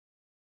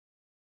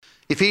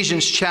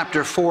Ephesians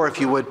chapter 4, if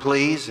you would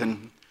please,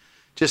 and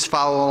just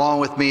follow along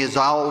with me as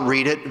I'll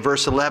read it.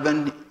 Verse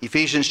 11,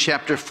 Ephesians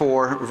chapter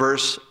 4,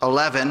 verse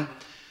 11.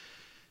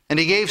 And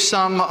he gave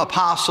some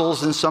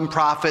apostles and some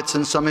prophets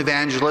and some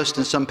evangelists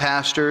and some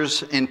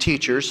pastors and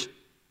teachers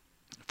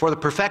for the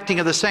perfecting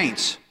of the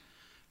saints,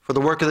 for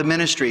the work of the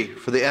ministry,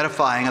 for the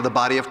edifying of the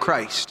body of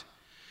Christ,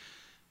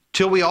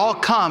 till we all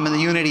come in the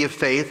unity of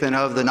faith and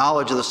of the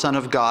knowledge of the Son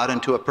of God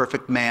unto a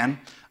perfect man,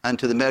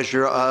 unto the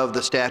measure of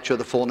the stature of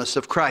the fullness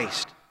of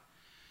Christ,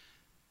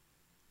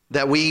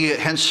 that we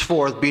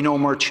henceforth be no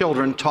more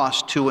children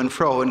tossed to and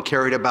fro and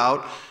carried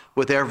about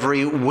with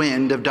every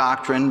wind of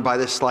doctrine by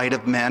the sleight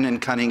of men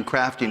and cunning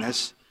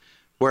craftiness,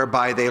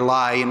 whereby they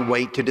lie in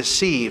wait to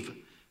deceive,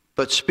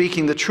 but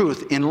speaking the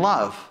truth in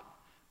love,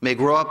 may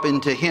grow up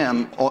into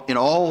him in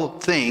all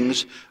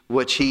things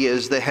which he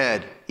is the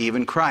head,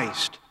 even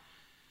Christ.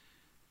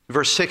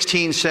 Verse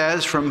 16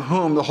 says, from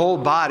whom the whole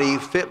body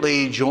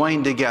fitly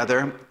joined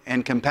together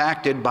and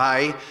compacted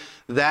by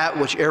that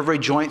which every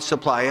joint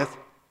supplieth,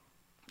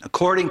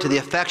 according to the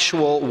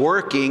effectual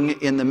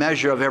working in the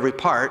measure of every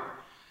part,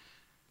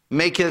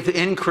 maketh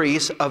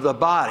increase of the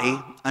body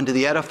unto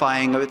the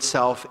edifying of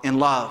itself in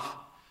love.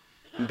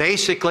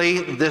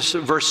 Basically, this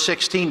verse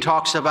 16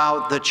 talks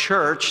about the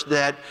church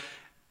that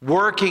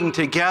working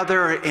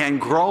together and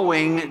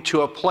growing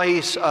to a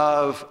place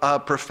of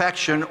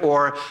perfection,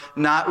 or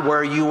not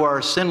where you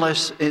are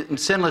sinless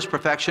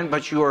perfection,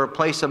 but you are a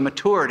place of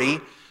maturity.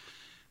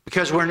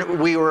 Because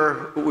we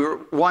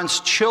were once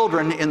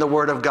children in the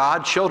Word of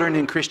God, children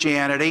in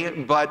Christianity,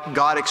 but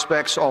God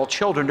expects all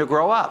children to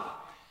grow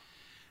up.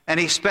 And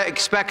he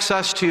expects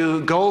us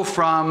to go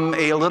from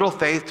a little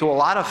faith to a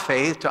lot of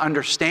faith, to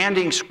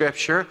understanding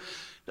Scripture,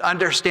 to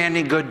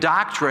understanding good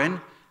doctrine,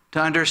 to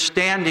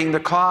understanding the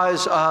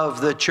cause of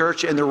the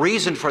church and the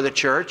reason for the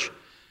church,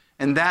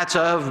 and that's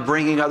of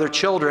bringing other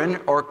children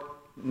or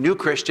new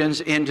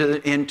Christians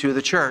into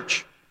the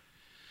church.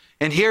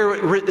 And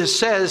here it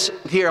says,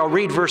 here I'll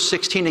read verse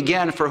 16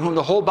 again, for whom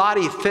the whole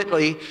body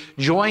fitly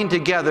joined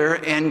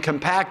together and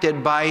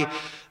compacted by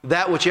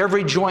that which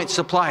every joint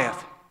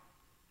supplieth,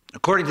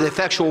 according to the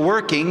effectual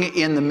working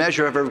in the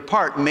measure of every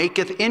part,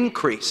 maketh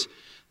increase.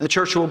 The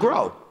church will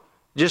grow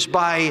just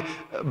by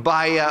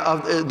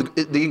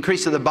the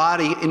increase of the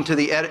body into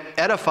the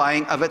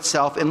edifying of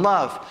itself in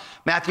love.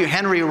 Matthew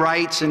Henry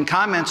writes and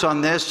comments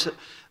on this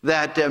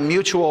that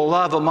mutual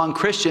love among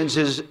Christians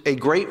is a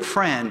great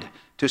friend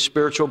to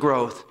spiritual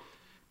growth.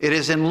 It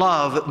is in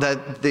love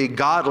that the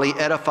godly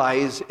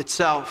edifies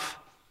itself.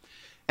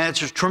 And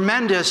it's a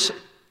tremendous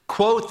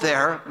quote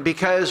there,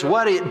 because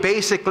what it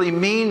basically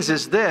means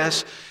is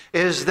this,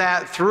 is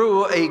that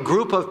through a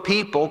group of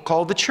people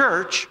called the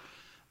church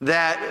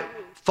that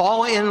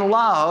fall in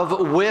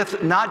love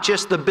with not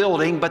just the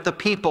building, but the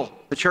people.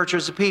 The church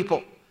is the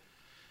people.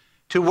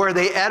 To where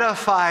they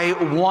edify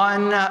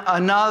one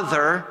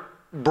another,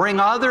 bring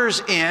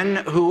others in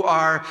who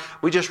are,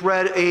 we just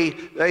read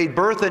a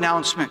birth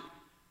announcement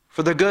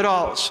for the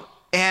Goodalls.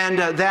 And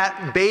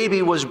that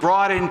baby was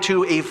brought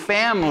into a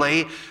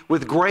family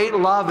with great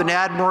love and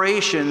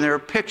admiration. There are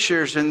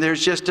pictures, and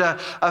there's just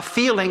a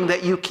feeling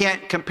that you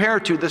can't compare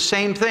to. The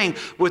same thing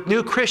with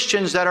new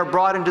Christians that are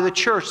brought into the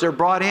church. They're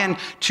brought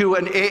into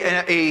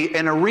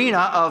an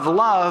arena of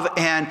love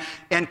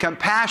and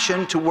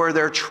compassion, to where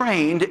they're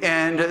trained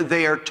and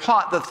they are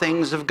taught the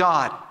things of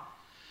God.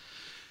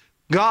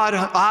 God,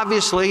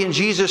 obviously, and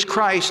Jesus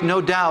Christ,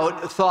 no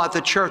doubt, thought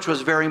the church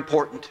was very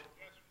important,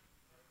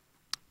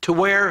 to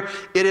where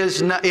it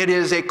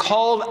is a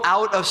called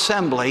out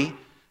assembly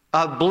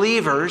of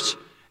believers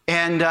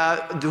and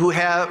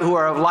who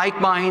are of like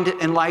mind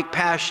and like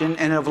passion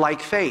and of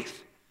like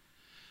faith,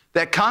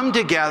 that come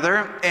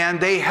together and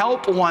they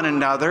help one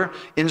another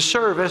in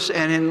service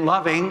and in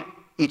loving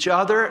each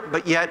other,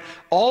 but yet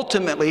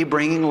ultimately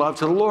bringing love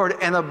to the Lord.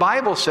 And the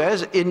Bible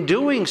says, in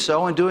doing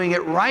so and doing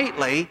it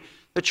rightly,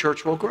 the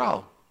church will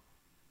grow.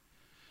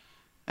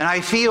 And I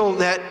feel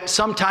that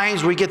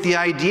sometimes we get the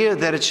idea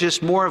that it's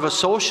just more of a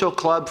social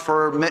club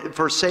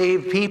for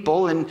saved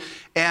people. And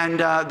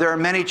there are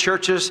many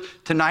churches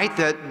tonight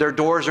that their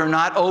doors are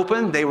not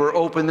open. They were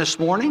open this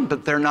morning,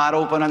 but they're not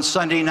open on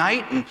Sunday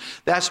night. And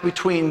that's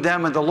between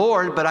them and the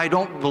Lord. But I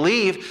don't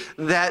believe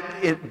that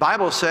the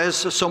Bible says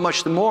so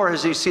much the more,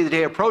 as you see the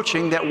day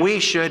approaching, that we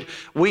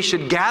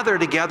should gather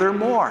together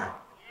more.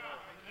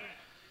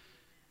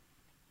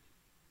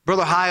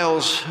 Brother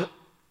Hiles,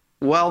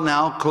 well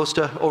now, close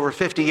to over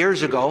 50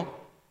 years ago,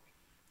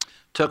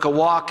 took a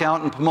walk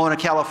out in Pomona,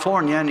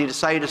 California, and he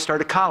decided to start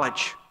a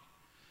college.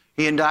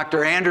 He and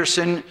Dr.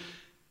 Anderson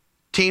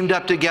teamed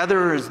up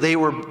together, as they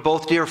were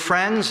both dear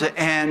friends,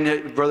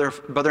 and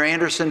Brother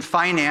Anderson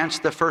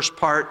financed the first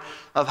part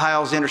of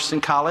Hiles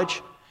Anderson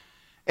College.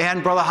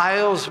 And Brother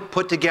Hiles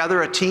put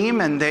together a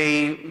team, and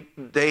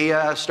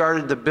they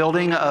started the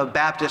building of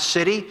Baptist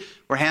City,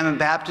 where Hammond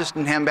Baptist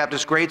and Hammond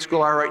Baptist Grade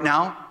School are right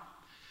now.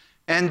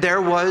 And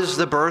there was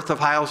the birth of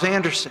Hiles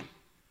Anderson.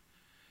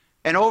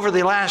 And over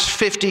the last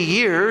 50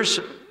 years,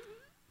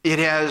 It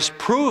has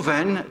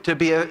proven to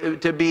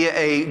be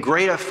a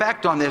great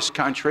effect on this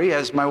country,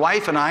 as my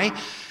wife and I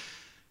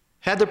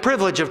had the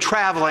privilege of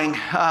traveling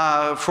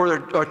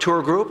for our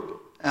tour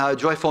group,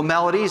 Joyful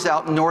Melodies,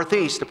 out in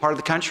Northeast, a part of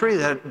the country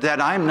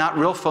that I'm not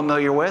real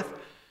familiar with.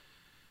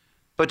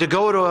 But to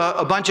go to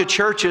a bunch of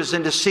churches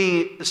and to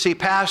see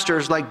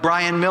pastors like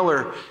Brian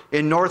Miller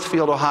in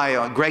Northfield,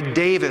 Ohio, Greg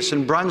Davis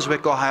in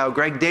Brunswick, Ohio.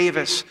 Greg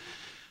Davis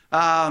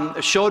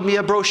showed me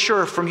a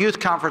brochure from Youth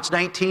Conference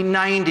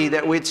 1990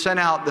 that we'd sent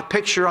out. The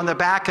picture on the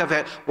back of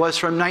it was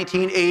from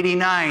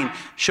 1989.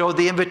 Showed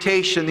the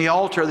invitation, the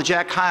altar, the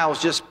Jack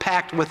Hyles just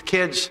packed with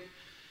kids.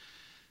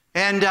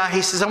 And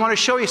he says, I want to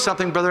show you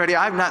something, Brother Eddie.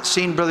 I've not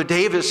seen Brother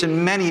Davis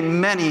in many,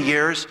 many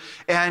years.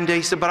 And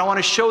he said, but I want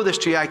to show this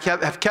to you.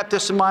 I've kept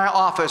this in my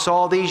office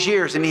all these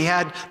years. And he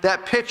had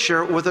that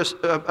picture with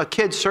a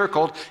kid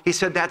circled. He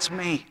said, that's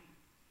me.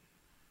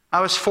 I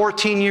was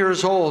 14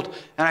 years old,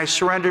 and I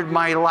surrendered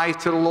my life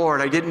to the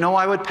Lord. I didn't know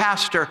I would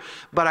pastor,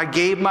 but I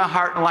gave my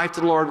heart and life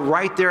to the Lord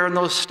right there in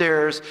those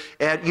stairs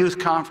at Youth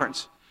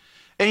Conference.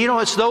 And you know,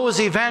 it's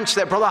those events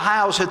that Brother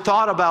Hyles had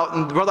thought about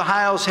and Brother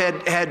Hyles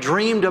had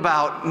dreamed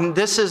about. And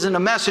this isn't a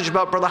message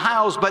about Brother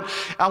Hyles, but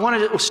I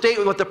wanted to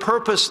state what the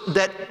purpose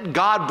that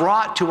God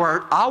brought to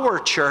our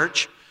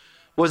church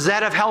was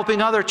that of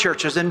helping other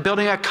churches and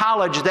building a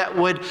college that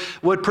would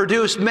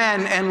produce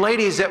men and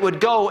ladies that would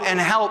go and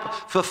help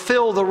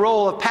fulfill the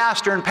role of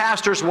pastor and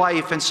pastor's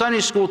wife and Sunday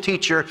school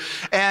teacher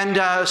and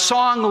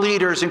song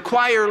leaders and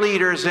choir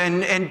leaders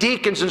and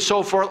deacons and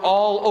so forth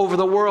all over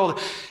the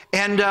world.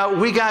 And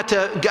we got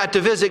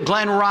to visit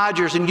Glenn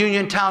Rogers in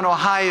Uniontown,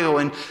 Ohio,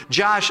 and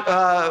Josh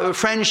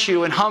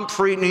Frenshew in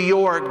Humphrey, New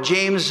York,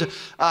 James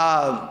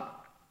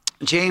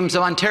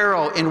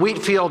Montero in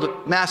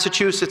Wheatfield,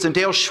 Massachusetts, and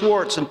Dale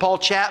Schwartz and Paul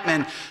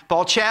Chapman.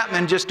 Paul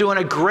Chapman just doing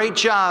a great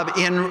job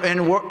in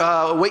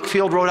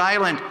Wakefield, Rhode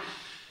Island.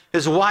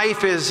 His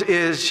wife is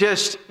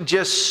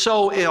just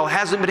so ill,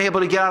 hasn't been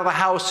able to get out of the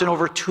house in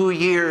over 2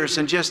 years,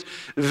 and just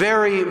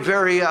very,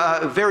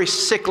 very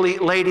sickly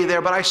lady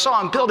there. But I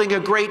saw him building a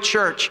great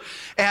church.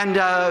 And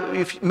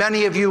if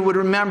many of you would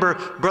remember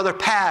Brother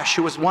Pash,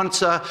 who was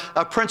once a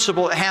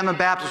principal at Hammond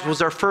Baptist,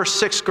 was our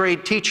first 6th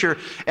grade teacher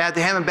at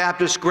the Hammond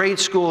Baptist grade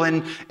school,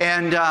 and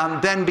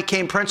then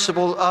became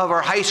principal of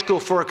our high school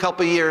for a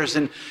couple of years.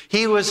 And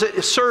he was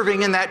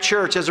serving in that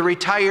church as a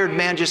retired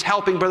man, just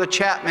helping Brother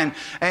Chapman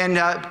and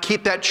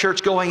keep that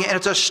church going. And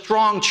it's a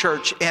strong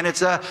church, and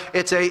it's got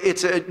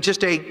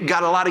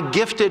a lot of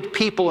gifted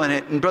people in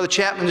it. And Brother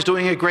Chapman is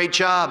doing a great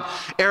job.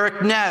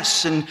 Eric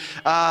Ness and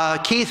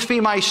Keith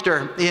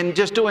Feemeister in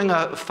just doing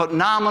a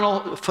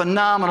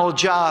phenomenal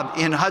job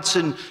in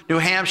Hudson, New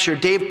Hampshire.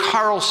 Dave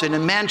Carlson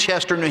in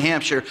Manchester, New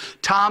Hampshire.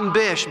 Tom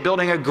Bish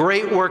building a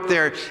great work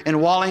there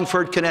in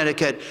Wallingford,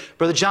 Connecticut.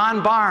 Brother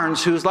John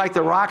Barnes, who's like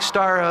the rock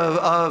star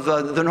of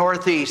the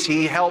Northeast.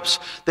 He helps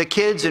the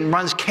kids and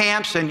runs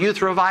camps and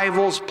youth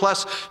revivals,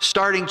 plus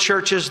starting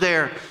churches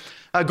there.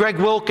 Greg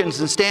Wilkins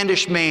in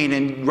Standish, Maine,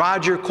 and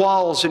Roger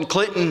Qualls in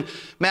Clinton,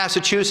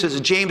 Massachusetts,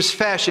 James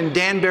Fesh in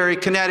Danbury,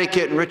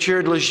 Connecticut, and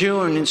Richard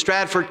Lejeune in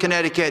Stratford,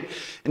 Connecticut.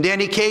 And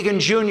Danny Kagan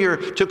Jr.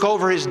 took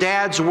over his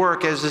dad's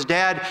work as his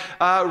dad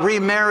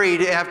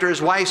remarried after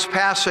his wife's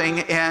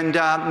passing, and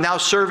now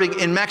serving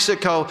in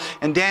Mexico.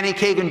 And Danny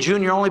Kagan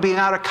Jr. only being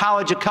out of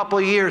college a couple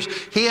of years.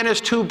 He and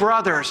his 2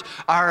 brothers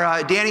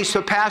are, Danny's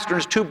the pastor,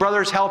 and his 2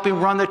 brothers help him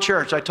run the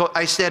church.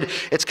 I said,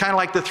 it's kind of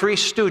like the 3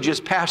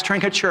 Stooges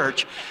pastoring a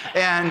church.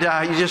 And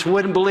you just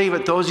wouldn't believe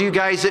it, those of you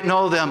guys that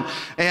know them.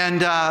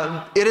 And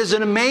it is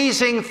an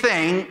amazing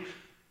thing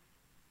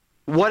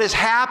what is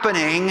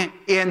happening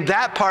in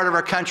that part of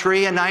our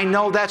country, and I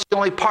know that's the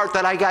only part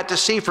that I got to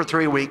see for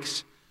 3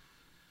 weeks.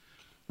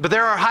 But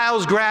there are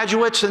Hyles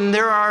graduates, and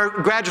there are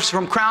graduates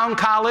from Crown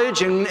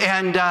College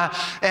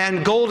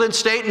and Golden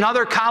State and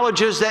other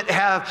colleges that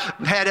have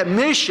had a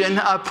mission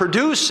of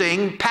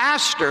producing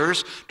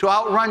pastors to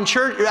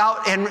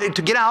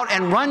to get out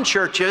and run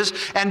churches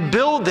and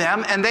build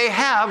them, and they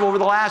have over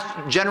the last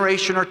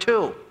generation or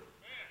 2.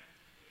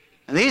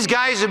 And these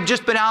guys have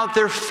just been out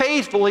there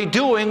faithfully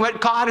doing what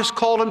God has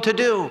called them to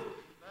do.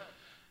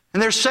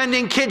 And they're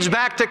sending kids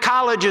back to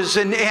colleges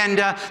and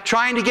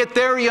trying to get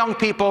their young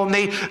people. And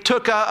they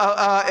took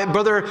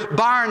Brother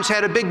Barnes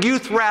had a big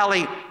youth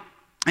rally.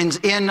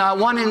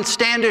 One in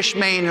Standish,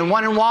 Maine, and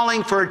one in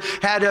Wallingford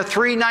had a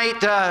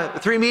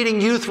 3-meeting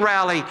youth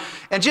rally.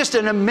 And just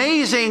an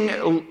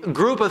amazing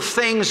group of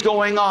things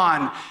going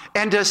on.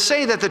 And to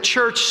say that the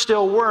church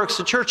still works,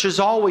 the church has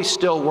always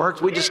still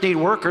worked. We just need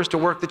workers to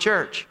work the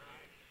church.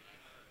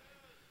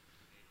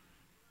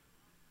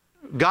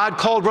 God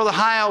called Brother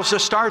Hyles to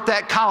start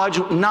that college,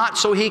 not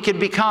so he could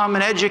become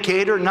an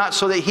educator, not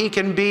so that he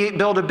can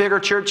build a bigger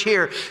church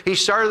here. He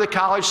started the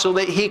college so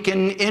that he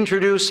can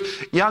introduce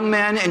young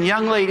men and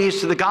young ladies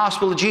to the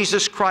gospel of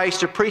Jesus Christ,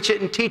 to preach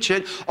it and teach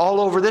it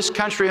all over this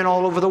country and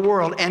all over the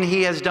world, and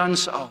he has done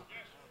so.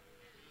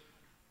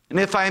 And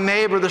if I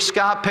may, Brother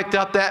Scott picked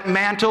up that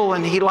mantle,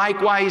 and he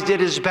likewise did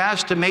his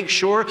best to make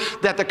sure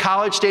that the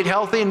college stayed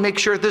healthy and make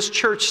sure this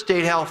church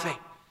stayed healthy.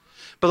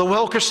 Brother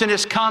Wilkerson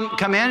has come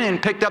in and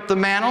picked up the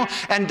mantle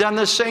and done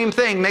the same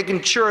thing,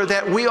 making sure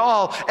that we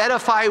all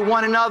edify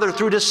one another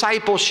through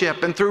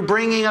discipleship and through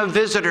bringing of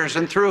visitors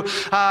and through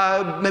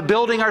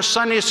building our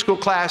Sunday school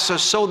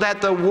classes so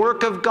that the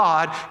work of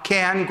God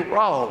can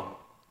grow.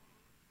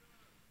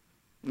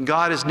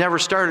 God has never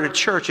started a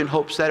church in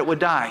hopes that it would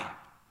die.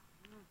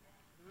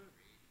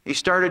 He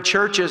started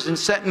churches and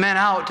sent men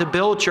out to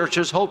build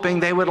churches hoping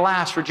they would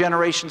last for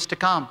generations to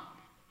come.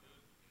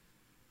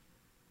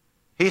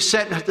 He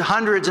sent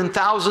hundreds and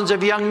thousands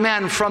of young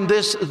men from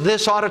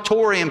this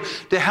auditorium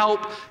to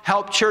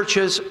help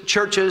churches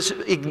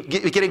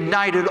get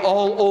ignited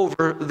all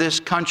over this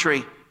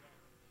country.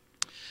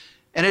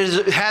 And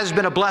it has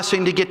been a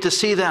blessing to get to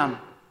see them.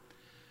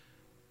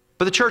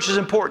 But the church is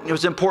important. It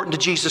was important to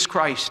Jesus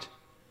Christ.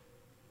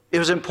 It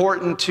was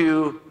important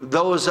to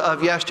those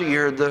of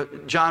yesteryear, the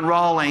John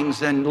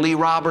Rawlings and Lee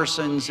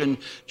Robertsons and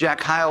Jack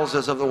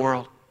Hyleses of the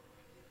world.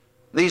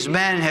 These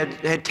men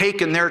had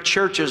taken their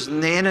churches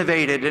and they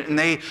innovated it, and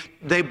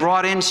they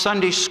brought in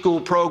Sunday school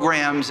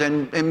programs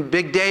and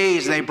big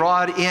days. And they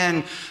brought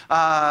in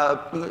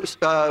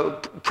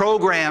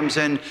programs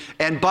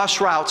and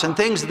bus routes and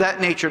things of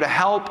that nature to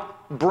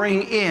help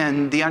bring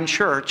in the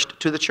unchurched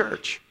to the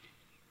church.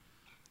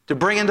 To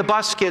bring in the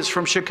bus kids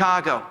from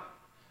Chicago.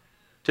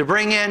 To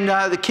bring in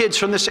the kids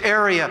from this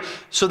area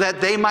so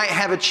that they might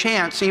have a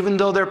chance, even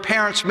though their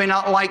parents may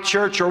not like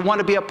church or want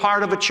to be a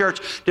part of a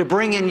church, to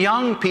bring in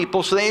young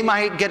people so they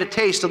might get a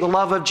taste of the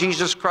love of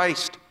Jesus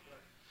Christ.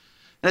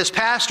 And as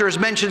Pastor has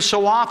mentioned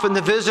so often,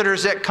 the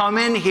visitors that come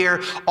in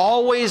here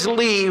always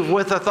leave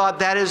with the thought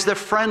that is the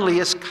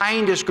friendliest,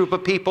 kindest group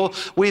of people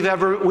we've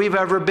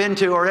ever been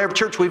to, or every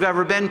church we've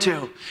ever been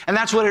to. And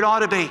that's what it ought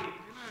to be.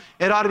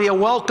 It ought to be a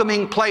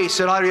welcoming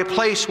place. It ought to be a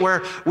place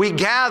where we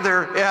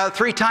gather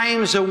 3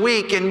 times a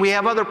week, and we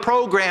have other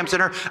programs,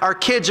 and our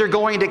kids are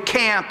going to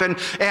camp,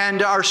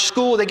 and our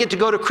school, they get to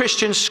go to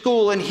Christian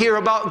school and hear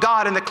about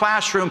God in the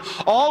classroom.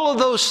 All of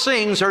those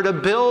things are to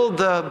build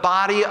the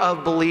body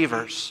of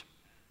believers.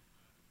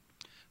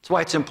 That's why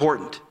it's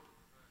important.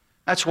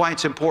 That's why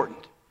it's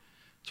important.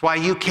 That's why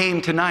you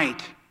came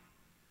tonight.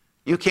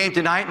 You came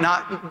tonight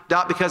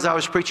not because I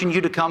was preaching you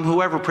to come,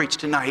 whoever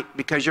preached tonight,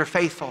 because you're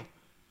faithful.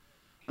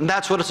 And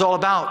that's what it's all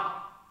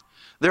about.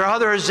 There are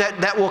others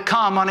that will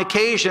come on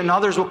occasion.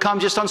 Others will come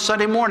just on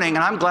Sunday morning.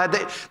 And I'm glad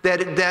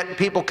that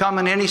people come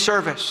in any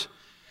service.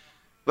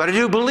 But I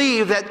do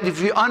believe that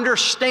if you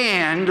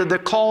understand the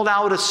called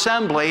out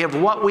assembly of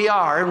what we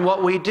are and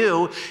what we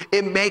do,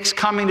 it makes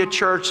coming to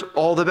church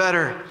all the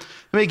better.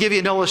 Let me give you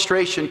an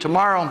illustration.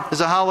 Tomorrow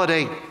is a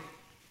holiday.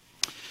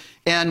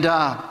 And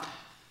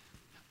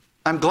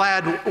I'm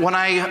glad when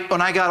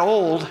I got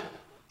old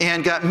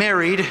and got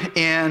married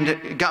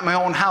and got my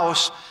own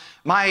house,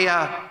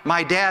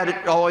 my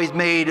dad always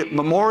made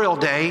Memorial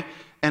Day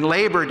and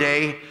Labor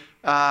Day.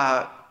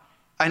 I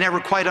never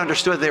quite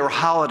understood they were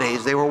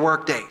holidays. They were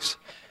work days.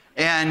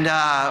 And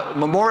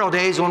Memorial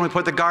Day is when we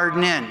put the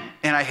garden in,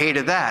 and I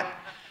hated that.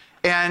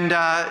 And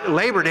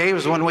Labor Day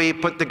was when we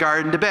put the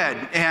garden to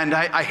bed, and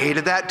I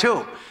hated that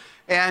too.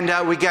 And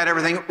we got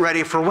everything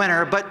ready for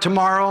winter. But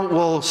tomorrow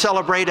we'll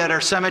celebrate at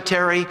our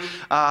cemetery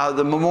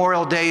the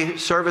Memorial Day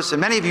service, and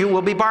many of you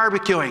will be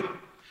barbecuing.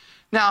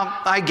 Now,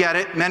 I get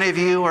it. Many of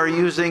you are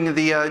using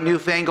the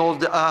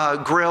newfangled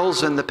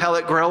grills and the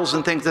pellet grills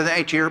and things of that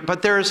nature,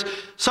 but there's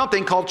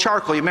something called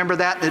charcoal. You remember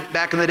that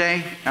back in the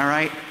day? All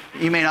right?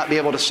 You may not be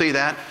able to see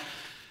that.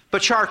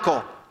 But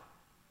charcoal.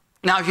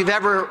 Now, if you've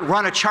ever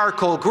run a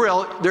charcoal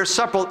grill, there's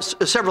several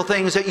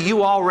things that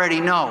you already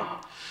know.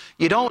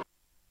 You don't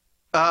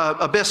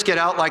a biscuit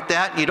out like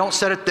that, you don't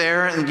set it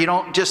there, and you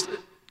don't just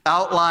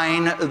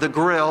outline the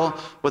grill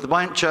with a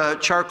bunch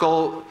of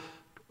charcoal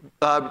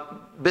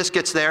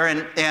biscuits there,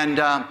 and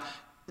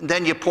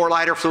then you pour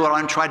lighter fluid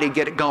on and try to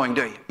get it going,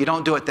 do you? You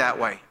don't do it that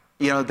way.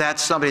 You know,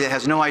 that's somebody that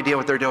has no idea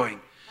what they're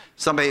doing.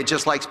 Somebody that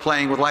just likes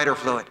playing with lighter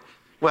fluid.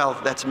 Well,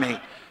 that's me.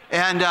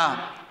 And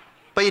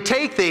but you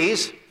take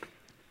these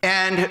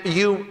and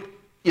you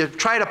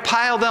try to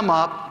pile them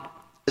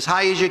up as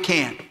high as you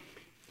can.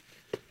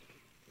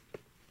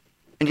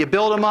 And you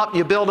build them up,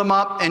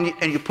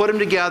 and you put them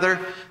together.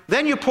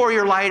 Then you pour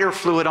your lighter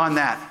fluid on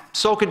that.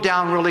 Soak it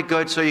down really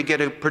good so you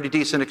get a pretty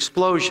decent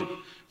explosion,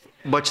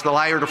 which the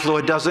lighter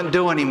fluid doesn't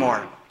do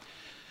anymore.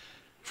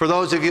 For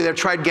those of you that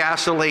tried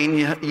gasoline,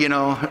 you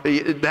know,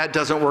 that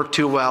doesn't work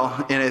too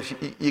well. And if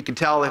you can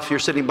tell if you're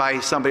sitting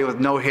by somebody with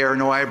no hair,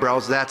 no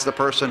eyebrows, that's the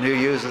person who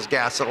uses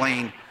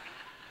gasoline.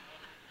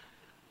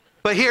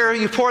 But here,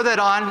 you pour that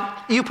on,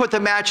 you put the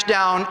match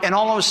down, and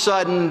all of a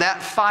sudden,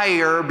 that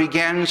fire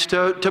begins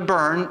to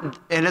burn,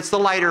 and it's the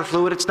lighter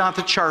fluid, it's not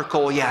the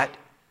charcoal yet.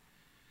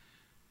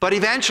 But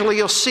eventually,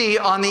 you'll see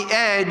on the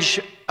edge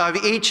of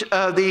each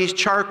of these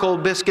charcoal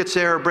biscuits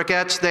or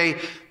briquettes,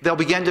 they'll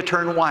begin to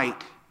turn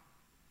white.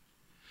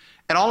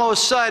 And all of a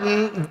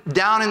sudden,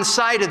 down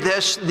inside of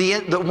this,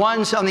 the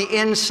ones on the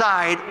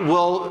inside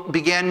will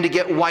begin to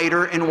get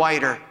whiter and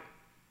whiter.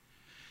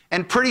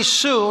 And pretty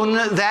soon,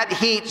 that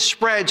heat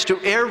spreads to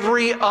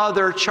every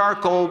other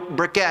charcoal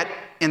briquette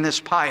in this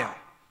pile.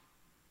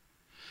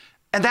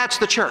 And that's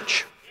the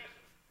church.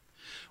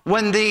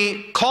 When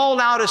the called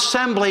out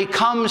assembly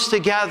comes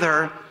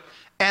together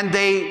and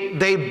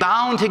they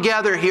bound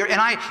together here, and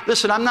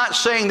I'm not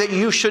saying that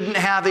you shouldn't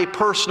have a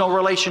personal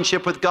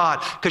relationship with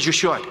God, because you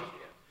should.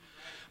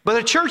 But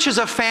the church is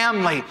a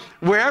family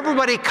where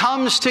everybody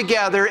comes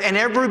together and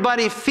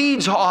everybody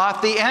feeds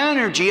off the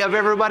energy of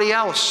everybody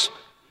else.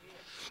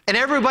 And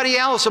everybody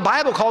else, the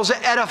Bible calls it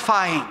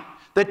edifying,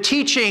 the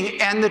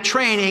teaching and the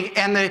training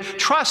and the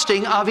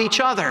trusting of each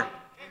other.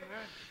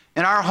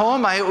 In our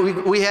home,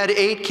 we had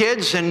 8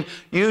 kids, and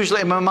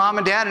usually my mom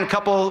and dad and a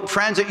couple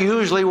friends that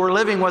usually were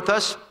living with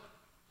us.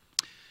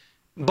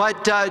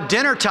 But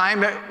dinner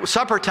time,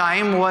 supper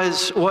time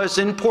was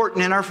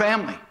important in our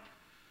family.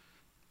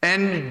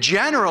 And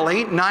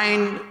generally,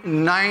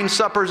 nine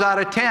suppers out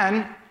of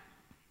 10,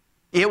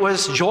 it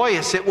was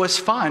joyous, it was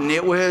fun,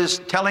 it was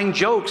telling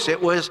jokes, it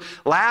was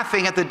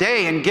laughing at the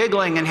day and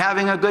giggling and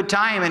having a good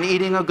time and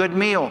eating a good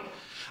meal.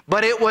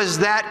 But it was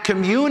that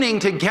communing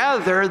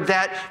together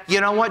that,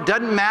 you know what,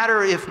 doesn't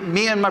matter if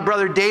me and my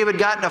brother David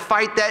got in a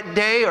fight that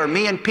day, or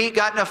me and Pete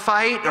got in a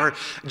fight, or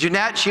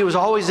Jeanette, she was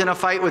always in a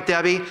fight with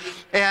Debbie.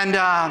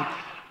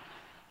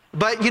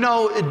 But, you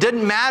know, it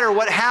didn't matter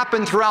what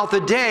happened throughout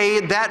the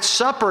day. That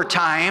supper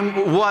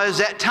time was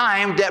that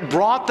time that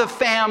brought the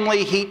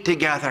family heat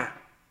together.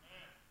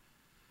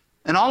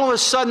 And all of a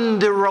sudden,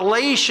 the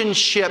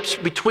relationships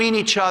between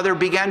each other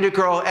began to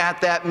grow at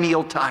that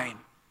meal time.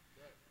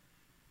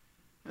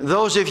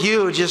 Those of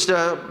you, just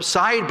a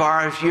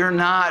sidebar, if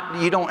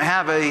you don't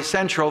have a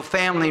central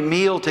family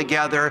meal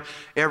together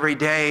every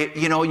day,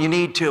 you know, you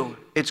need to.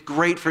 It's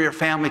great for your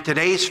family.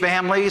 Today's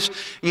families,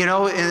 you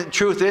know, and the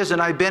truth is,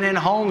 and I've been in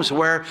homes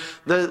where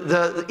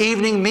the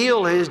evening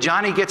meal is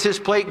Johnny gets his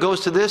plate,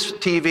 goes to this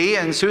TV,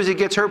 and Susie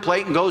gets her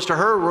plate and goes to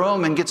her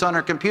room and gets on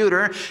her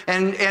computer,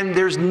 and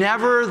there's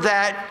never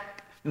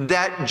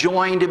that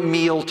joined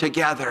meal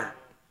together.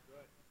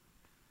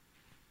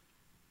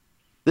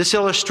 This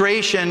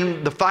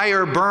illustration, the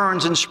fire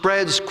burns and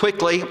spreads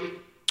quickly.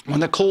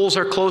 When the coals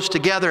are close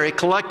together, a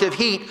collective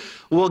heat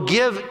will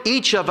give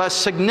each of us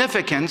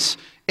significance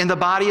in the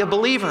body of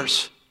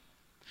believers.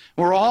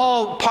 We're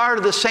all part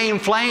of the same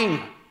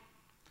flame.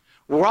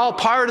 We're all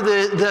part of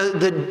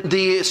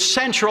the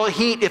central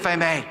heat, if I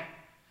may.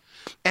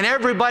 And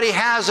everybody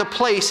has a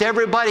place.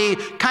 Everybody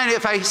kind of,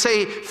 if I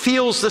say,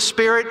 feels the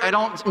Spirit. I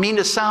don't mean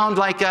to sound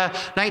like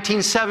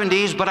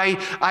 1970s, but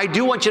I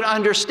do want you to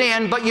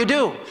understand, but you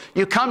do.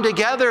 You come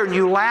together and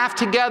you laugh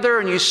together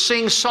and you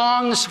sing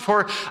songs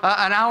for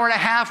an hour and a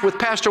half with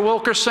Pastor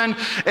Wilkerson.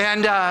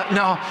 And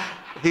no,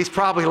 he's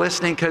probably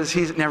listening because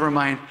never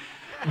mind.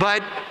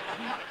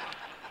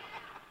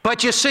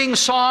 But you sing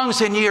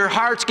songs and your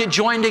hearts get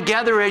joined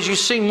together as you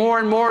sing more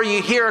and more. You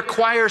hear a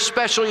choir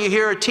special, you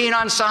hear a teen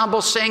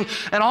ensemble sing,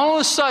 and all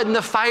of a sudden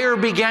the fire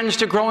begins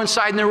to grow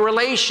inside and the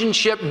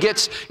relationship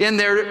gets in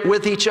there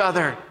with each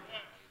other.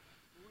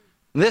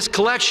 This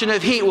collection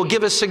of heat will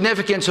give us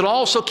significance. It'll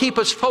also keep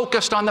us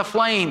focused on the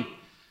flame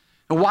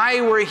and why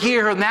we're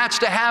here, and that's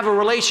to have a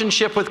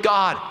relationship with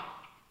God.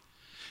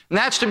 And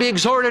that's to be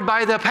exhorted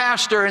by the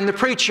pastor and the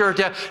preacher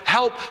to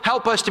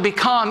help us to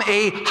become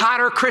a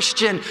hotter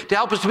Christian, to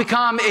help us to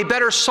become a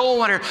better soul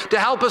winner, to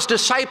help us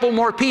disciple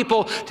more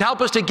people, to help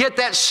us to get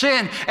that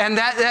sin and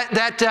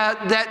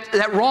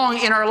that wrong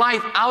in our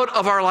life out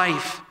of our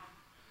life.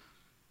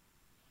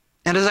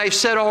 And as I've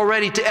said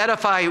already, to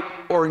edify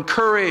or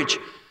encourage,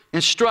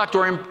 instruct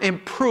or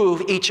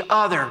improve each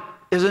other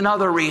is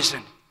another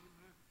reason.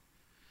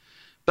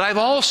 But I've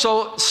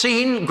also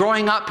seen,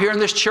 growing up here in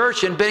this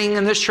church and being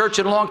in this church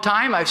in a long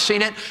time, I've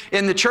seen it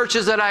in the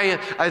churches that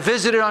I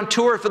visited on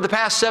tour for the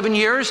past 7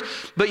 years.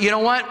 But you know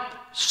what?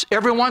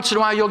 Every once in a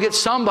while you'll get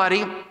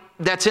somebody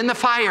that's in the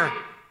fire,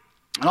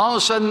 and all of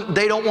a sudden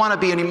they don't want to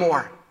be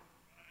anymore.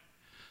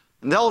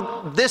 And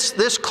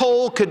this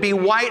coal could be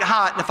white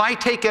hot, and if I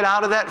take it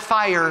out of that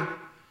fire,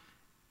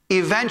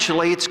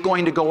 eventually it's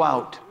going to go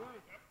out.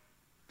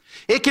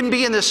 It can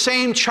be in the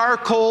same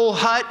charcoal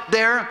hut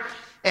there,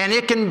 and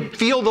it can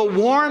feel the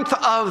warmth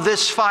of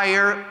this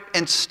fire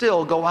and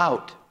still go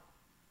out.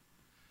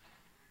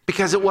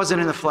 Because it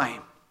wasn't in the flame.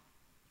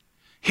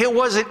 It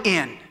wasn't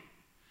in.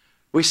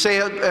 We say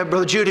it,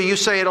 Brother Judah, you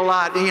say it a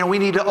lot. You know, we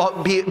need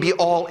to be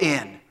all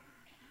in.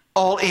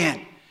 All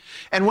in.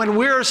 And when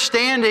we're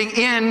standing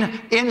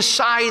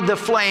inside the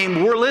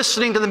flame, we're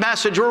listening to the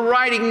message, we're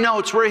writing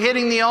notes, we're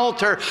hitting the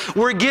altar,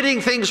 we're getting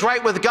things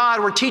right with God,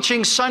 we're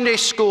teaching Sunday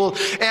school,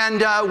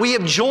 and we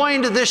have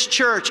joined this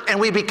church and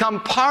we become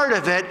part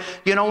of it.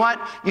 You know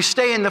what? You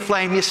stay in the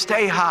flame, you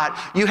stay hot.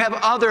 You have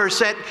others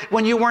that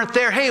when you weren't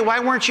there, hey, why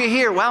weren't you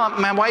here? Well,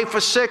 my wife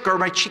was sick or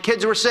my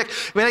kids were sick.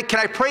 Can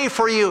I pray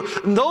for you?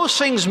 And those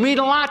things mean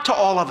a lot to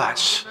all of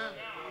us.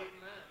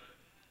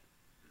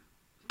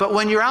 But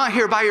when you're out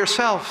here by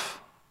yourself,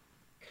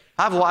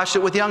 I've watched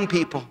it with young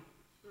people.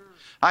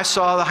 I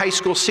saw the high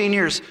school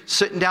seniors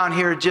sitting down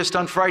here just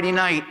on Friday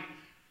night.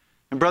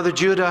 And Brother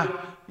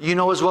Judah, you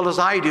know as well as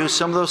I do,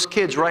 some of those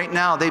kids right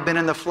now, they've been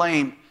in the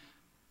flame,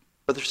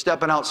 but they're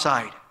stepping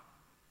outside.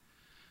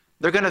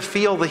 They're going to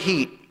feel the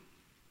heat.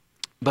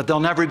 but they'll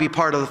never be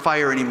part of the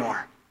fire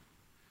anymore.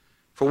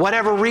 For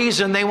whatever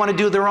reason, they want to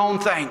do their own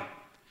thing.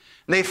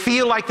 And they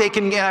feel like they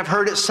can, and I've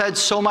heard it said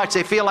so much,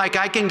 they feel like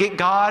I can get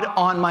God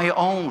on my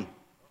own.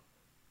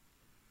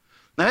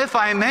 Now, if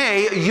I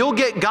may, you'll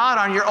get God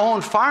on your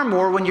own far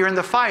more when you're in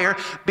the fire,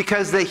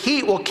 because the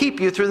heat will keep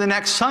you through the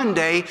next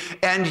Sunday,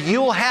 and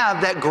you'll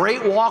have that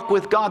great walk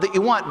with God that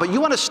you want. But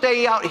you want to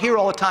stay out here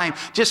all the time.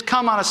 Just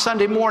come on a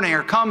Sunday morning,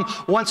 or come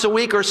once a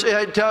week, or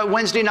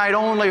Wednesday night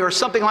only, or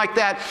something like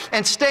that,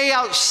 and stay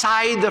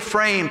outside the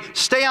frame,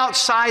 stay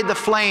outside the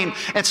flame,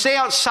 and stay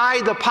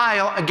outside the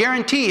pile. I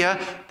guarantee you,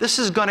 this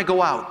is going to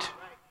go out.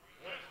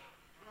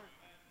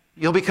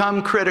 You'll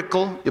become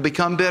critical. You'll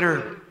become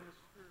bitter.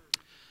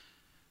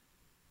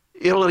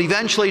 It'll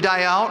eventually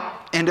die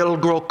out, and it'll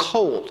grow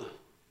cold.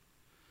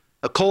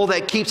 A coal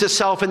that keeps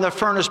itself in the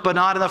furnace but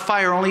not in the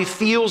fire, only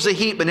feels the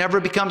heat but never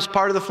becomes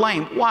part of the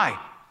flame. Why?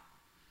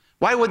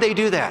 Why would they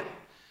do that?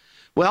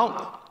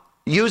 Well,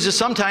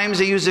 sometimes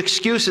they use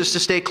excuses to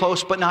stay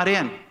close but not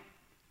in.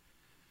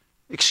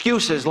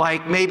 Excuses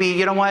like, maybe,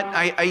 you know what,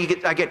 I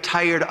get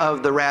tired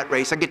of the rat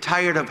race. I get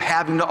tired of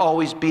having to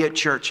always be at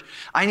church.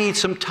 I need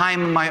some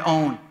time of my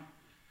own.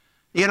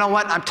 You know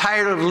what, I'm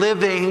tired of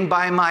living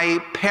by my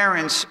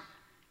parents'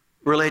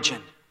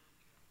 religion.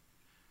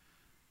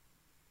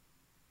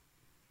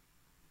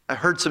 I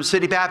heard some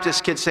City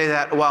Baptist kids say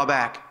that a while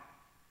back.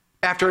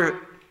 After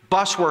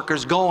bus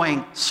workers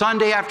going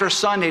Sunday after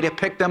Sunday to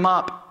pick them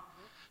up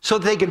so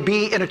they could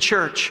be in a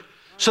church,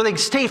 so they could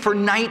stay for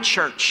night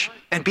church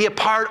and be a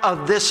part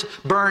of this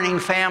burning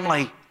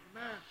family.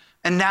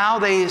 And now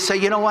they say,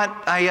 you know what,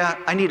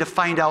 I need to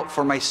find out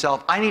for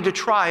myself. I need to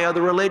try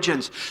other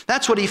religions.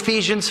 That's what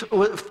Ephesians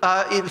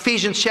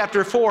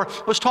chapter 4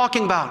 was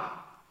talking about.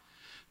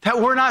 That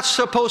we're not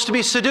supposed to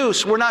be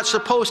seduced. We're not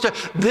supposed to.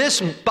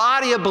 This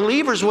body of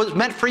believers was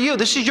meant for you.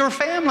 This is your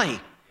family.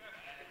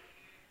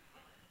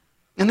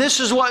 And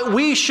this is what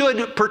we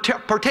should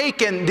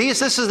partake in.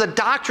 This is the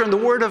doctrine, the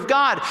Word of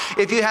God.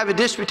 If you have a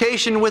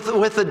disputation with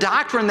the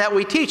doctrine that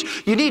we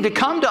teach, you need to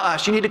come to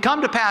us. You need to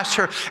come to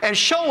Pastor and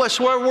show us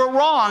where we're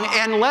wrong,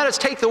 and let us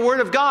take the Word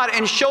of God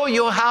and show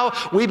you how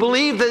we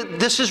believe that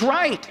this is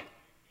right.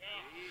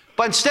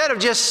 But instead of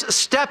just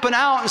stepping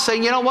out and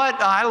saying, you know what,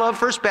 I love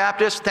First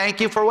Baptist, thank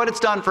you for what it's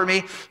done for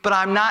me, but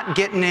I'm not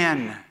getting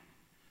in,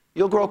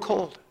 you'll grow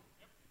cold.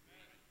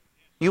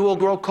 You will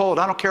grow cold.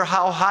 I don't care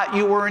how hot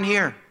you were in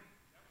here.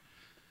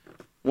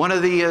 One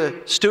of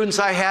the students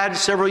I had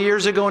several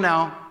years ago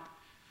now,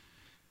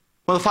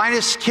 one of the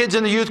finest kids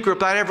in the youth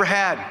group I'd ever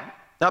had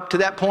up to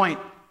that point,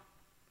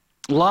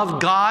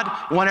 loved God,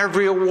 won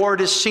every award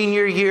his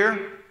senior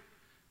year,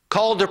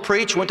 called to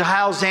preach, went to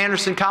Hyles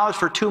Anderson College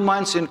for 2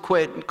 months and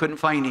quit and couldn't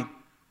find him.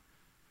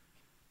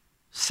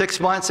 6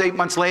 months, 8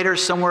 months later,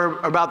 somewhere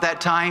about that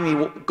time,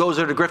 he goes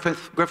over to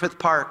Griffith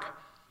Park,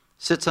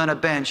 sits on a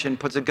bench and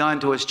puts a gun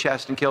to his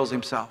chest and kills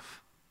himself.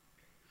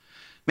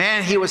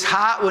 Man, he was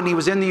hot when he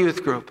was in the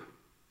youth group.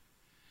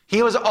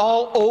 He was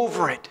all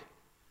over it.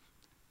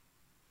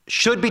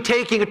 Should be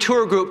taking a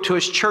tour group to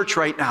his church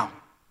right now.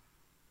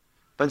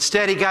 But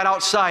instead, he got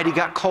outside. He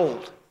got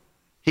cold.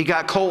 He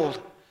got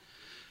cold.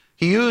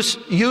 He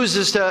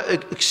uses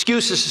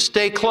excuses to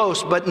stay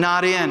close, but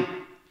not in.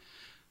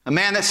 A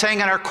man that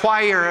sang in our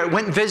choir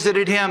went and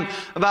visited him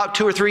about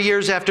 2 or 3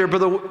 years after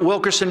Brother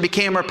Wilkerson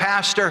became our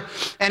pastor.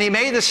 And he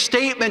made this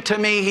statement to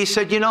me. He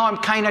said, you know, I'm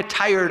kind of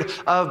tired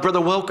of Brother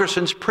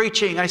Wilkerson's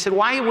preaching. I said,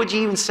 why would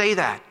you even say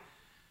that?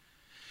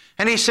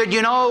 And he said,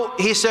 you know,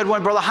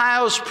 when Brother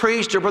Hyles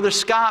preached or Brother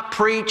Scott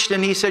preached,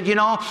 and he said, you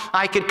know,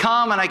 I could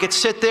come and I could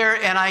sit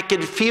there and I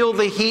could feel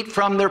the heat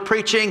from their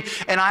preaching,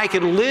 and I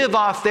could live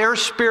off their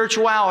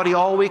spirituality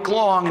all week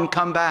long and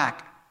come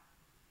back.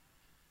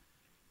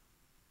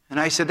 And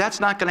I said, that's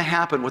not going to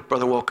happen with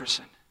Brother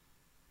Wilkerson,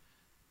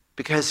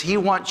 because he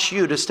wants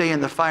you to stay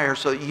in the fire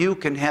so that you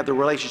can have the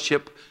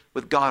relationship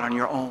with God on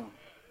your own.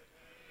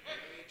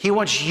 He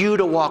wants you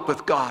to walk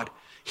with God.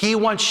 He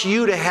wants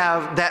you to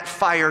have that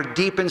fire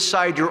deep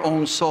inside your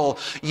own soul.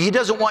 He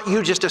doesn't want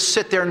you just to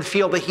sit there and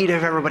feel the heat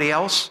of everybody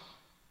else.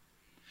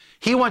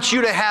 He wants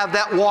you to have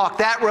that walk,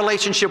 that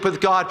relationship with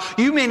God.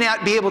 You may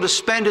not be able to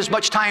spend as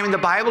much time in the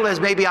Bible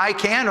as maybe I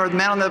can or the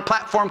men on the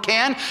platform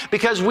can,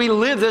 because we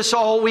live this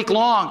all week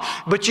long.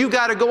 But you've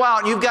got to go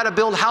out and you've got to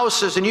build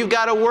houses, and you've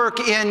got to work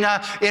in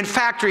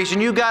factories,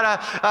 and you've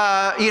got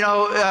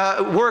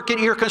to work at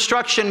your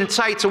construction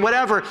sites or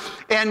whatever.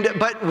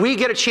 But we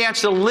get a chance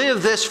to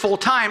live this full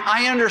time.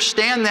 I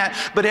understand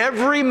that. But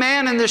every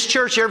man in this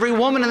church, every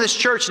woman in this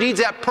church needs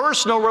that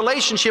personal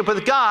relationship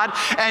with God,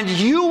 and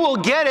you will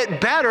get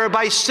it better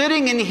by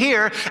sitting in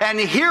here and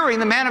hearing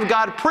the man of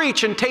God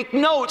preach, and take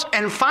notes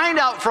and find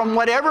out from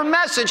whatever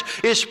message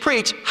is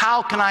preached,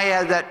 how can I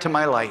add that to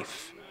my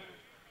life?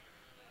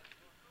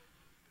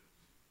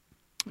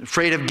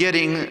 Afraid of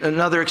getting,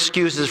 another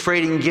excuse is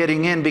afraid of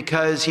getting in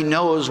because he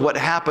knows what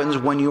happens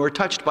when you are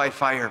touched by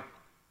fire.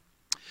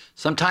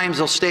 Sometimes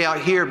they'll stay out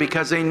here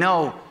because they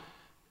know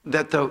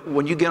that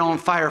when you get on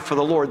fire for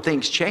the Lord,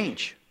 things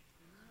change.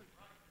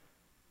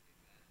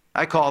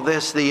 I call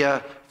this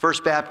the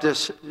First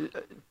Baptist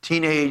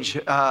teenage,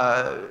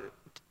 forgot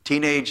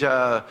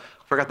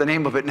the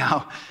name of it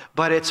now,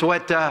 but it's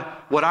what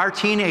our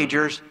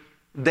teenagers,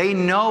 they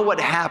know what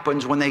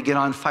happens when they get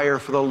on fire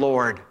for the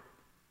Lord.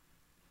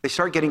 They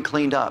start getting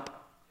cleaned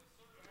up.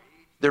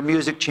 Their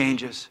music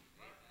changes.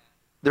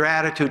 Their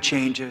attitude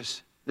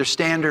changes. Their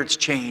standards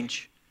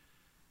change.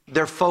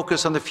 Their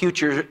focus on the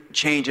future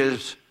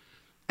changes.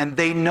 And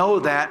they know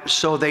that,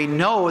 so they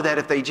know that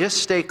if they just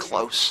stay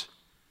close,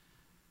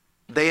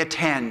 they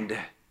attend.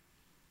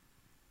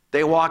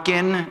 They walk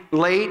in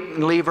late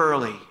and leave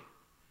early.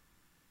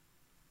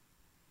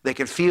 They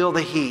can feel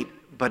the heat,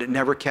 but it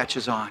never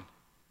catches on.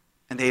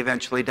 And they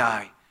eventually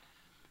die.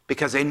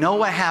 Because they know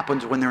what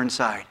happens when they're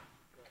inside.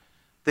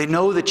 They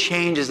know the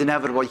change is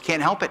inevitable. You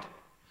can't help it.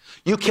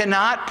 You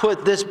cannot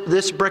put this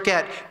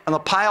briquette on the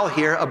pile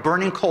here of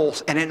burning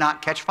coals and it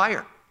not catch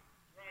fire.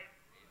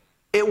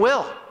 It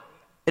will.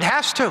 It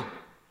has to.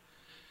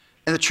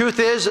 And the truth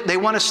is, they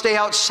want to stay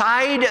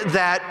outside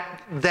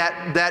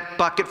that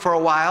bucket for a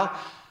while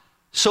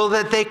so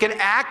that they can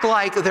act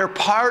like they're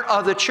part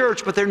of the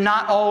church, but they're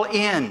not all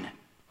in.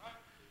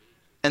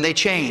 And they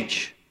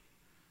change.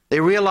 They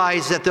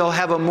realize that they'll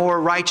have a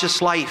more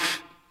righteous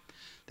life.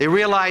 They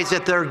realize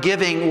that their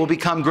giving will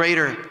become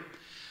greater.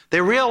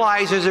 They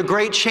realize there's a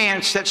great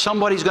chance that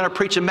somebody's going to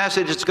preach a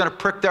message that's going to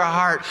prick their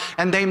heart,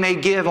 and they may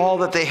give all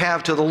that they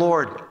have to the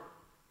Lord.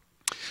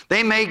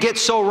 They may get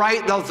so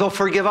right they'll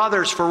forgive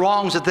others for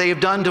wrongs that they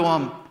have done to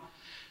them,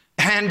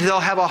 and they'll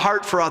have a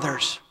heart for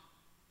others.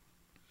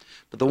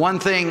 But the one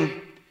thing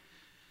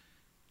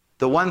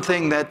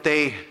that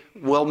they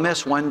will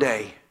miss one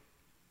day,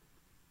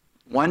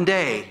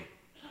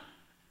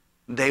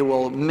 they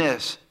will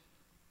miss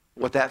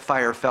what that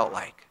fire felt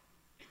like.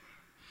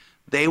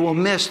 They will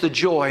miss the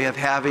joy of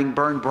having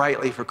burned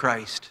brightly for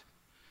Christ.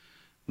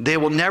 They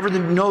will never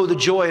know the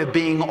joy of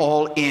being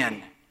all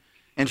in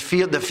and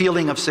feel the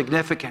feeling of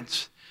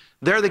significance.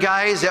 They're the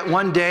guys that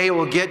one day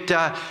will get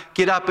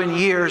up in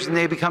years and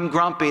they become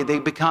grumpy, they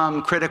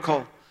become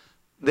critical,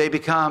 they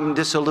become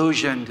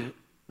disillusioned,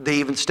 they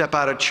even step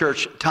out of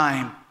church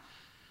time,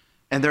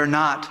 and they're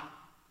not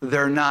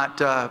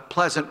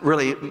pleasant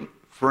really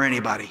for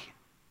anybody.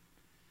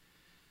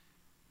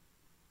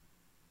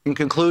 In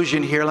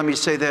conclusion here, let me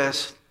say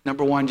this.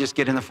 Number one, just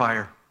get in the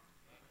fire.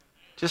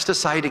 Just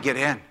decide to get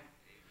in.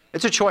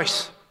 It's a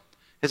choice.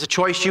 It's a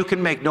choice you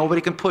can make.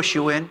 Nobody can push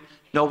you in.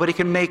 Nobody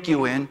can make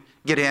you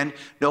get in.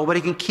 Nobody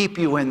can keep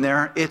you in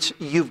there.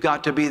 You've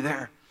got to be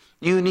there.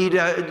 You need,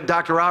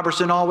 Dr.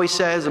 Robertson always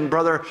says, and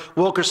Brother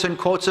Wilkerson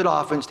quotes it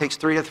often, it takes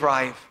 3 to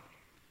thrive.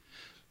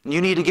 You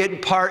need to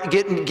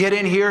get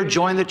in here,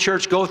 join the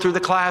church, go through the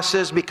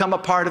classes, become a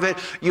part of it.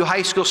 You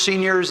high school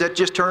seniors that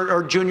just turned,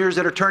 or juniors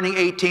that are turning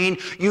 18,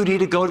 you need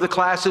to go to the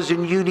classes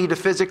and you need to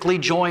physically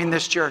join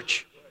this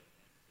church.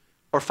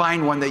 Or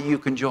find one that you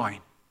can join.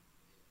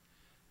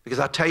 Because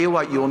I'll tell you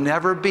what, you'll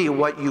never be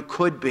what you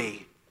could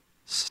be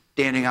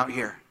standing out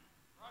here.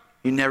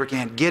 You never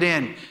can. Get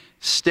in,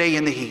 stay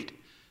in the heat.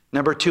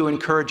 Number 2,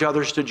 encourage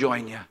others to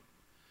join you.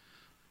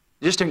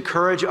 Just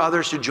encourage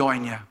others to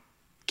join you.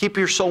 Keep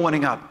your soul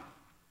winning up.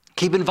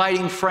 Keep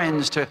inviting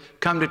friends to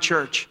come to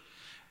church.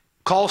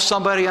 Call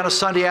somebody on a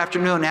Sunday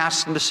afternoon,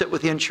 ask them to sit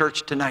with you in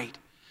church tonight.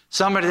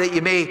 Somebody that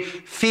you may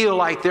feel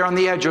like they're on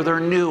the edge, or they're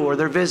new, or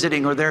they're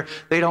visiting, or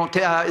they don't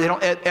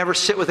ever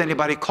sit with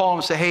anybody. Call them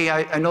and say, hey,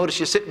 I noticed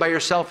you sit by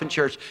yourself in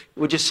church.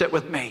 Would you sit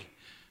with me?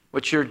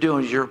 What you're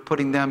doing is you're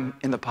putting them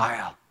in the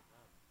pile.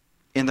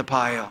 In the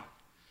pile.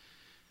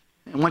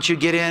 And once you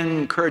get in,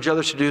 encourage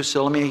others to do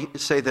so. Let me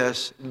say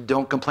this.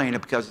 Don't complain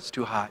because it's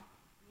too hot.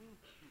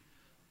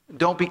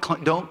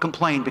 Don't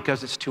complain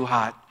because it's too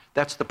hot.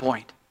 That's the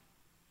point.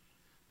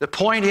 The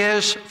point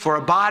is for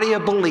a body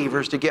of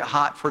believers to get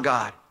hot for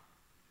God.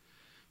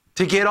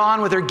 To get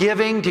on with their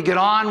giving, to get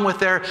on with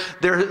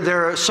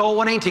their soul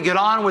winning, to get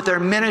on with their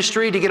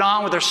ministry, to get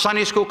on with their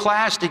Sunday school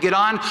class, to get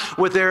on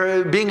with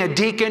their being a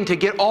deacon, to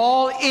get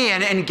all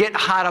in and get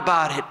hot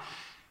about it.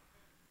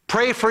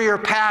 Pray for your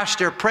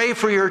pastor. Pray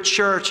for your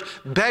church.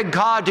 Beg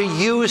God to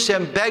use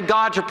him. Beg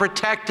God to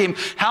protect him.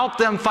 Help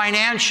them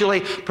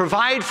financially.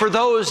 Provide for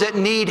those that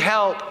need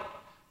help.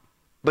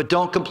 But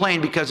don't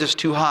complain because it's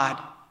too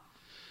hot.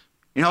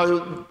 You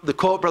know, the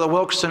quote Brother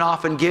Wilkerson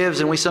often gives,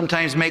 and we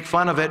sometimes make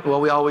fun of it.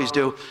 Well, we always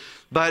do.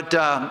 But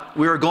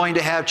we were going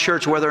to have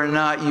church whether or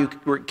not you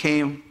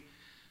came.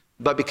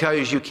 But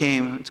because you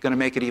came, it's going to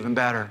make it even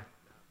better.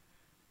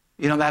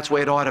 You know, that's the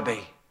way it ought to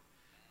be.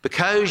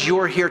 Because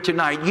you're here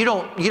tonight, you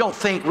don't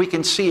think we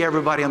can see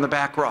everybody on the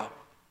back row.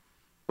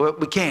 Well,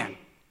 we can.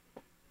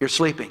 You're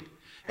sleeping.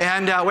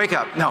 And wake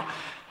up. No.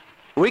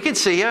 We can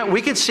see you. We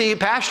can see,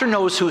 Pastor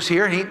knows who's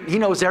here. He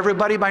knows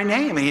everybody by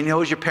name. He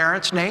knows your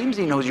parents' names.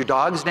 He knows your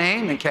dog's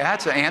name and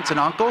cats, aunts and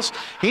uncles.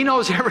 He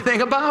knows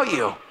everything about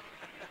you.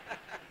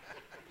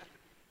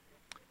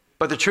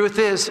 But the truth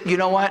is, you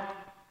know what?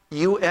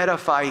 You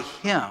edify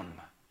him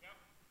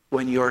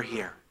when you're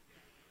here.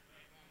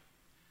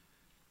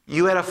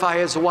 You edify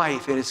his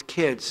wife and his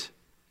kids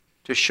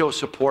to show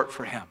support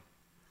for him.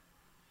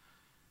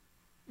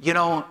 You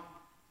know,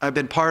 I've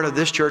been part of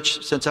this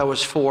church since I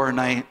was 4, and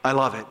I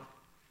love it.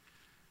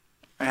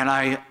 And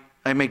I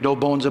make no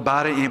bones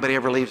about it. Anybody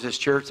ever leaves this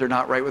church, they're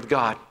not right with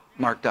God.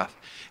 Mark Duff.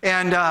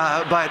 And,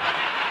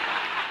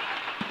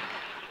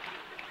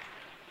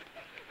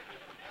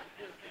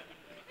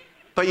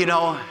 but you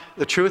know,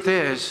 the truth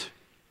is,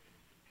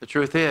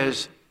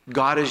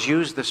 God has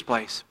used this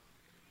place.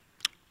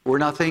 We're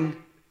no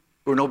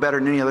better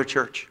than any other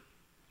church.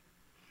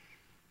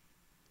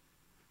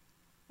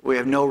 We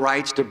have no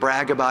rights to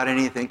brag about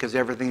anything because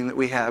everything that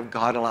we have,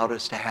 God allowed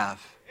us to have.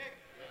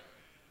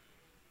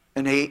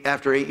 And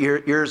after 8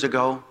 years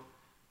ago,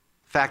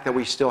 the fact that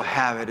we still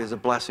have it is a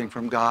blessing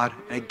from God,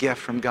 and a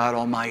gift from God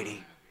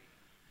Almighty.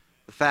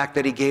 The fact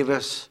that He gave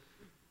us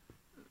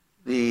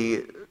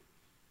the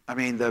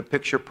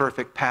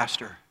picture-perfect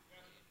pastor,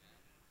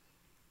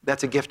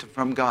 that's a gift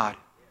from God.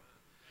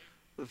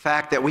 The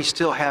fact that we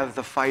still have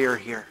the fire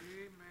here,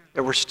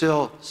 that we're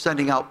still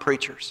sending out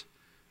preachers,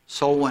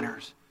 soul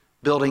winners,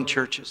 building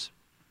churches,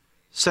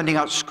 sending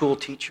out school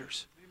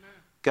teachers.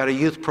 Got a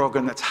youth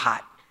program that's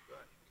hot.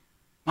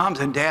 Moms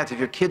and dads, if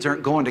your kids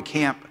aren't going to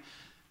camp,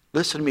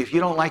 listen to me. If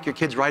you don't like your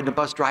kids riding the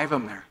bus, drive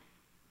them there.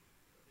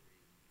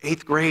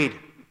 8th grade,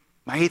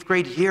 my 8th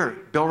grade year,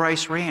 Bill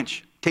Rice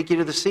Ranch, take you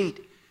to the seat.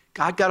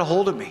 God got a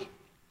hold of me.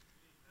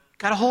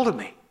 Got a hold of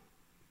me.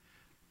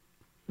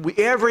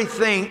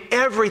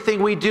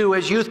 Everything we do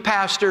as youth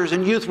pastors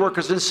and youth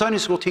workers and Sunday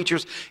school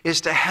teachers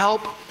is to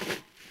help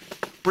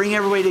bring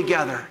everybody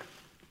together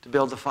to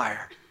build the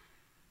fire.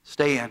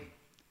 Stay in,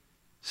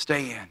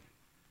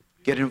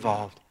 get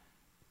involved,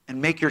 and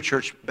make your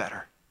church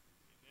better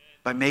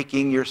by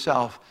making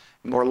yourself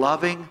a more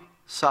loving,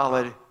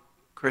 solid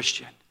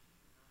Christian.